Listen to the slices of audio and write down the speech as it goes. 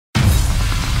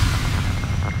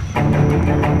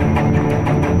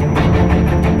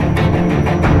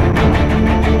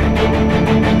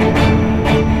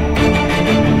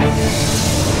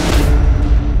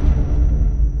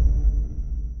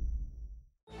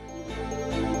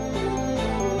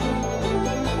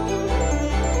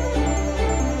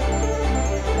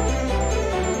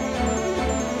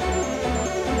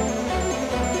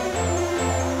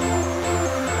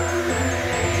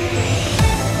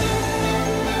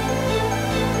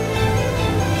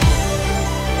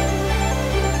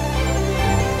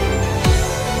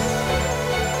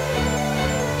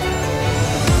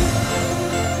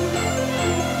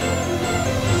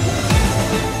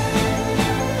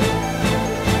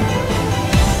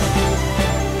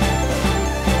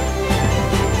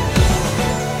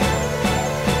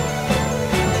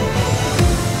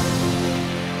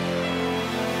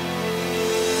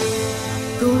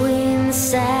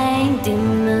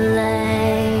dim the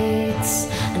lights.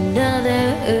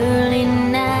 Another early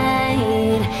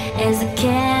night as the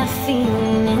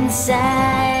caffeine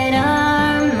inside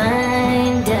our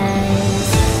mind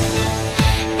dies.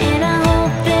 And I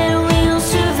hope that we'll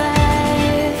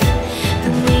survive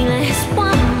the last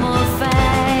one more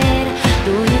fight.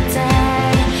 Though you're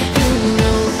tired, you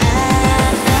know I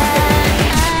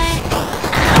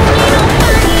don't need no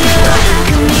fire. I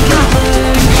can make you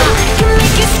burn, I can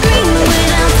make you scream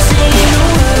without saying a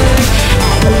word.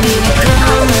 I can leave you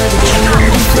calmer than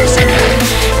you deserve.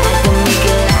 I can make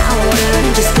it louder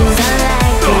just 'cause I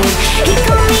like it. He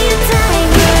called me a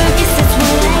tiger, guess that's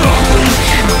what I am.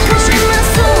 I'm calling my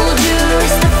soldier,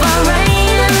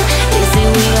 Rastafarian. They say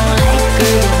we don't like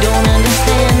her, you don't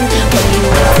understand. Why you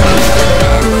acting like a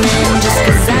bad man just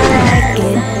 'cause I like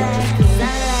it.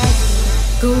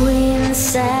 Go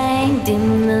inside, dim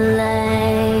the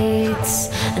lights.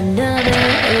 Another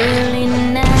early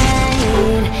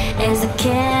night as the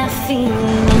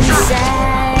caffeine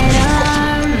inside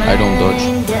our mind I don't dodge.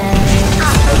 dies.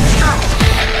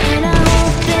 And I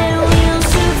hope that we'll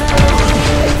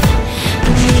survive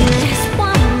the last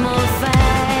one more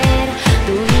fight.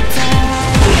 Though you're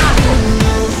tired, you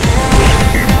know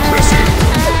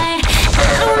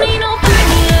I don't need no fire.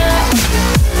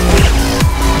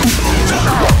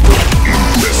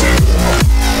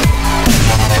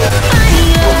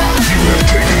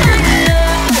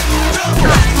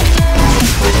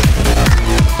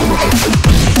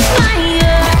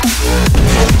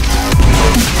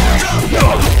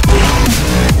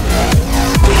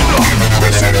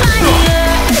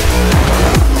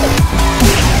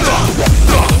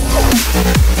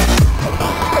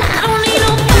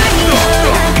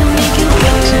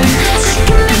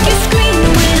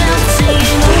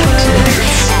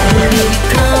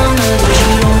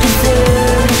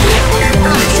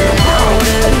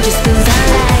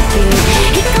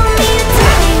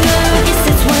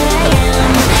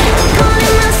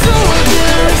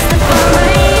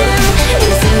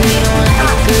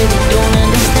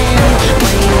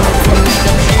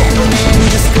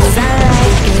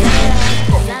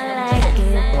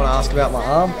 About my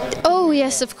arm. Oh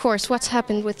yes, of course. What's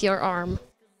happened with your arm?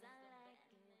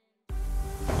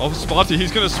 Oh, Sparty,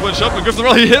 he's going to switch up and go for the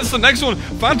rally. He hits the next one.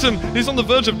 Phantom, he's on the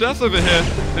verge of death over here.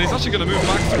 And he's actually going to move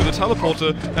back through the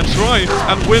teleporter and try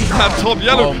and win that top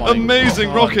yellow. Oh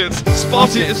Amazing rockets.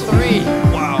 Sparty is 3.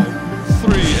 Wow.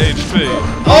 3 HP.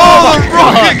 Oh, the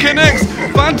rocket connects.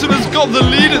 Phantom has got the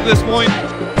lead at this point.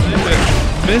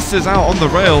 Misses out on the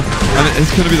rail, and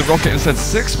it's going to be the rocket instead.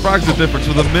 6 frags of difference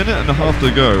with a minute and a half to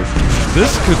go.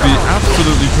 This could be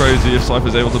absolutely crazy if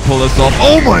Cypher's able to pull this off.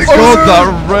 Oh my god,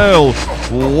 that rail!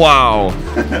 Wow.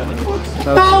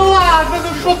 Да ладно,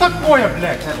 ну что такое,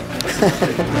 блядь?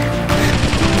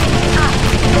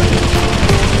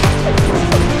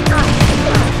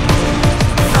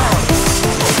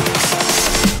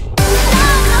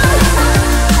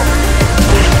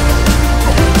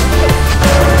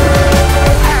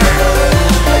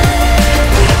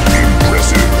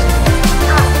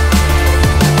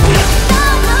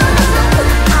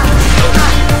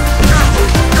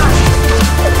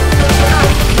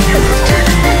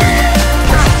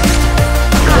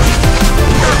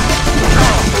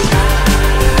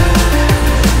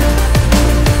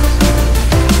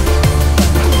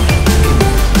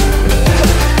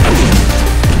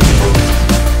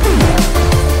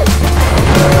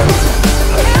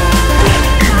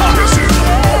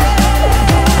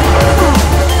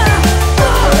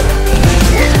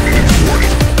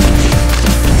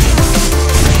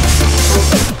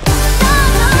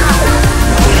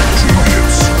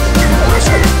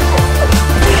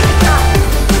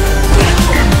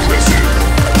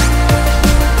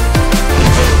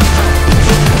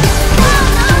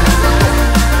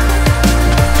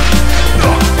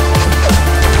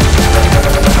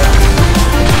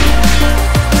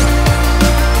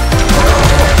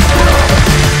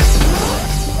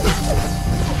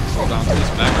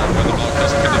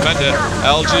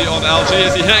 LG on LG.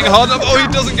 Is he hitting hard enough? Oh, he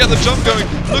doesn't get the jump going.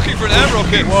 Looking for an air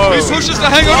rocket. Whoa. He pushes the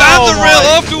hang on and the rail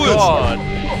afterwards.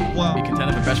 Wow. He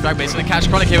contended for best frag, but he's going to catch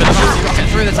Chronic here with a nasty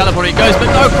rocket through the teleport. He goes, but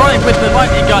no, Chronic with the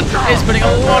lightning gun is putting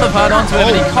a lot of hurt onto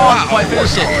him, and he can't quite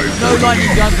finish it. No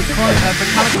lightning gun for Chronic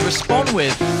to respond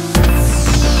with.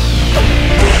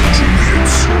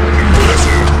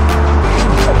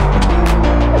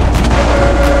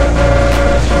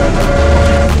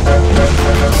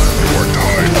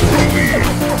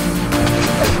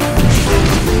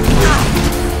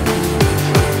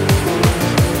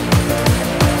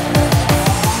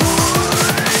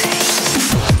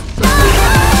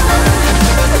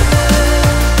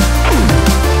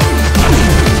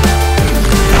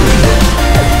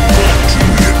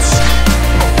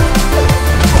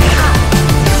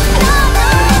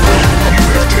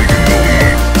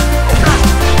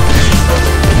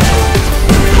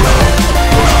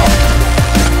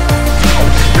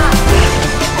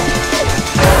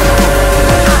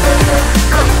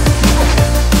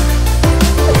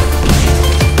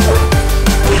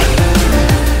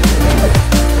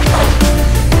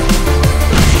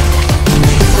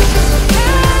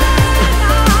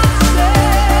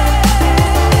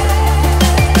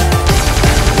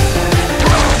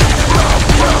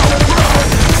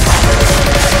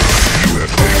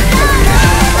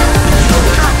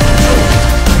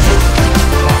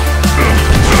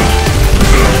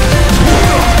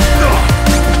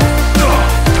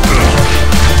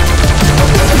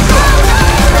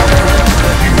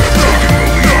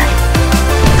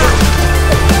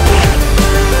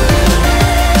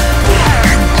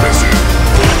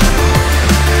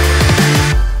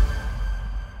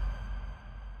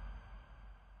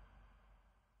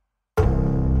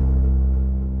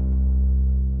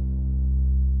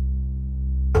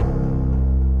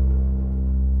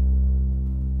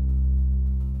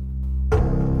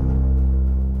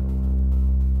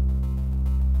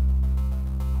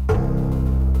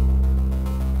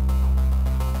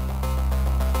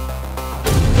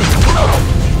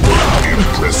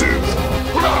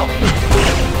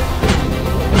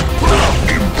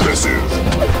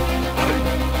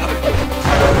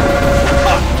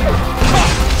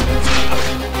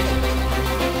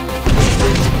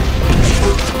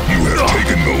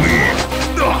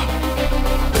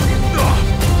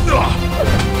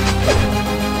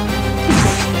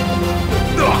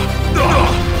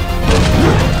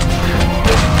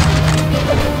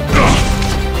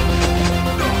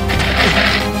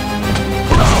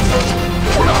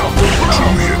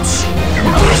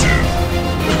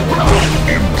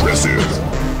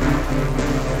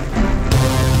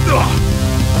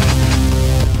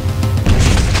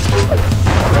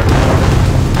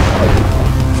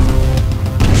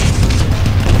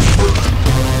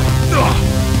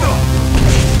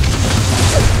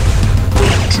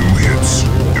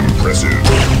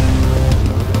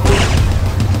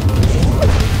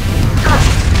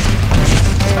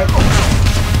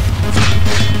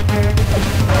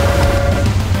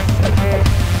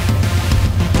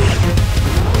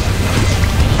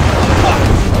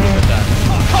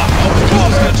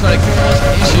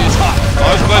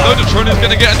 Detrony is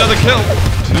going to get another kill.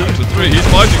 2 to 3. He's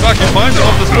fighting back. He's finding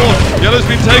off the spawn. Yellow's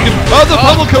been taken. Oh, the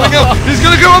bubble coming out. He's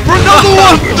going to go up for another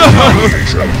one. No.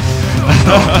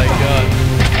 Oh my god.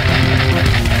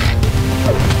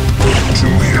 2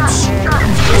 hits.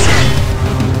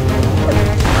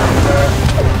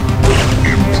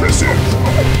 Impressive.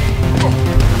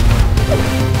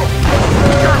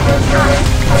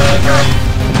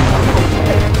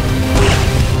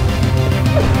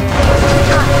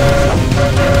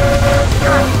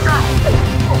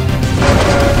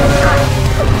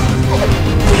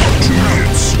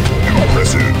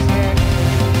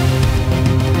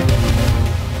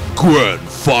 Grand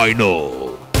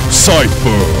Final.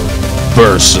 Cypher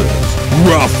versus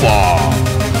Rafa.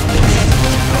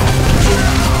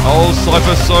 Oh,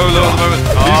 Cypher solo at the moment.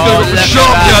 He's going to go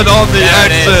shotgun on the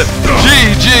exit.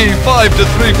 GG, 5 to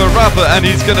 3 for Rafa, and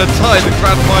he's going to tie the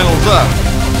grand finals up.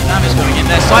 Damage going in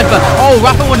there. Cypher. Oh,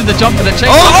 Rafa wanted to jump for the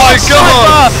chase. Oh my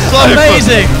god! Cypher.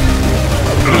 Amazing.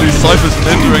 Really, Cypher's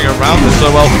lingering around this so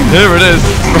well. Here it is.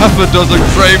 Rafa does a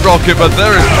great rocket, but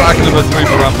there is frag number 3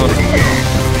 for Rafa.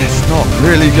 It's not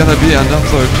really going to be enough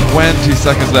though. 20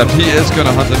 seconds left. He is going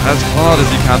to hunt him as hard as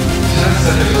he can. 10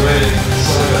 seconds away.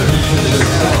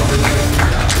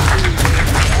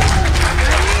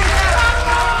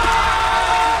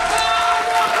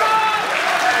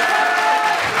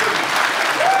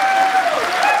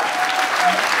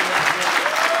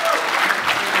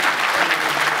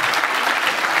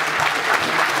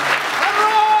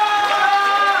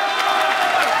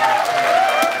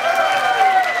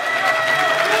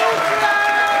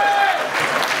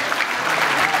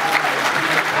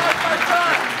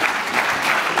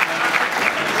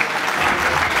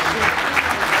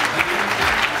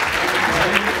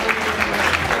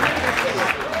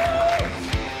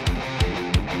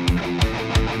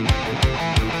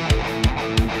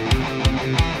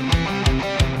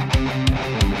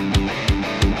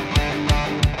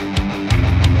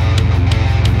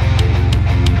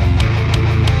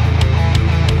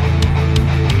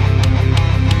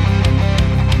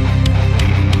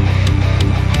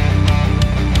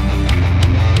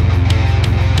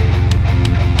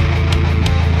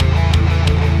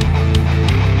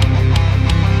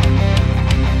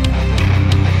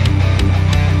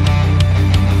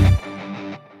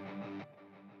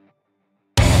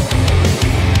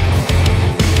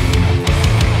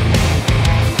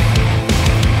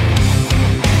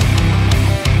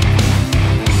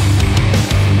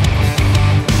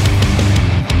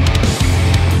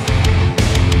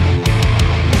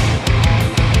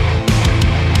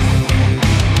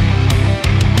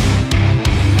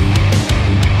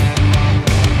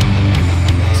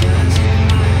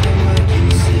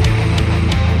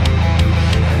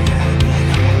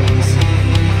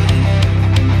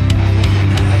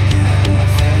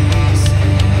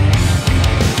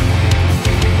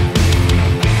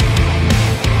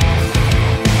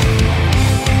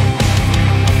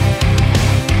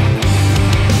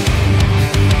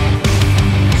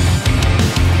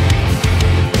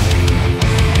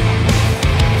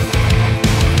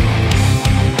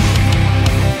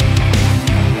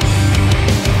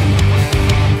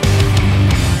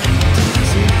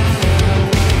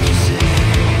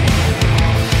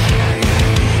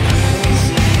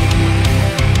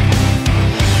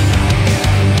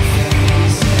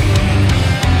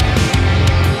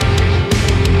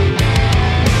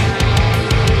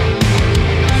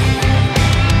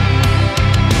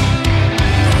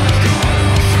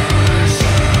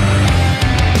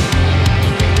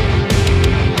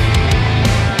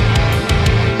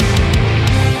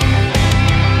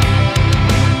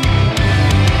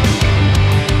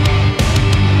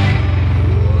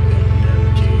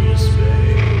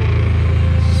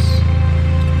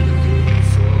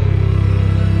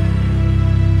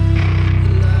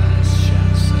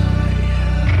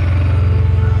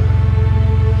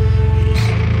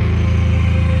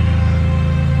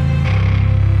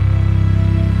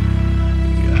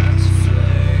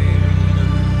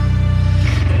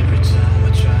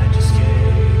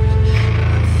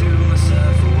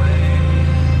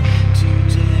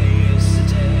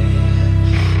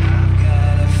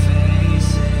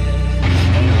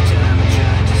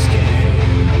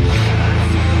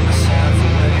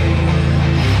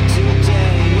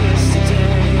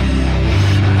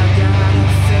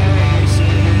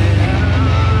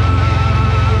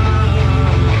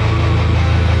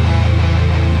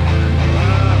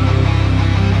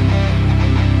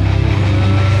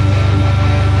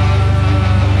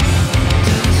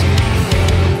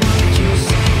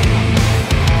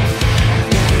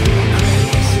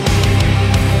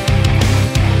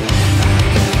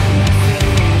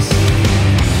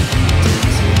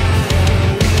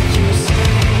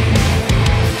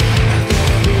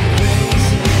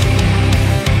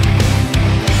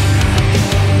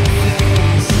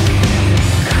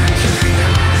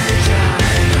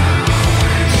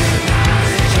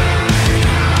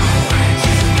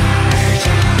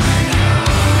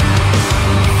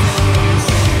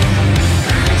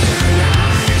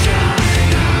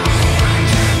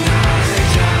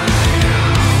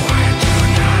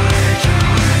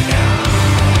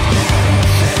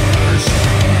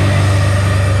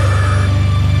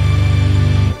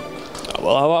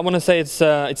 I want to say it's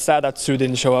sad that Sue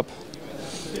didn't show up.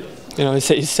 You know, he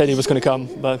said he was going to come,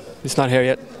 but he's not here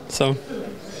yet. So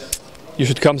you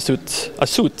should come, Sue.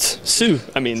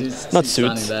 I mean, not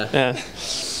Suit. Yeah,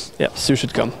 Sue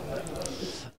should come.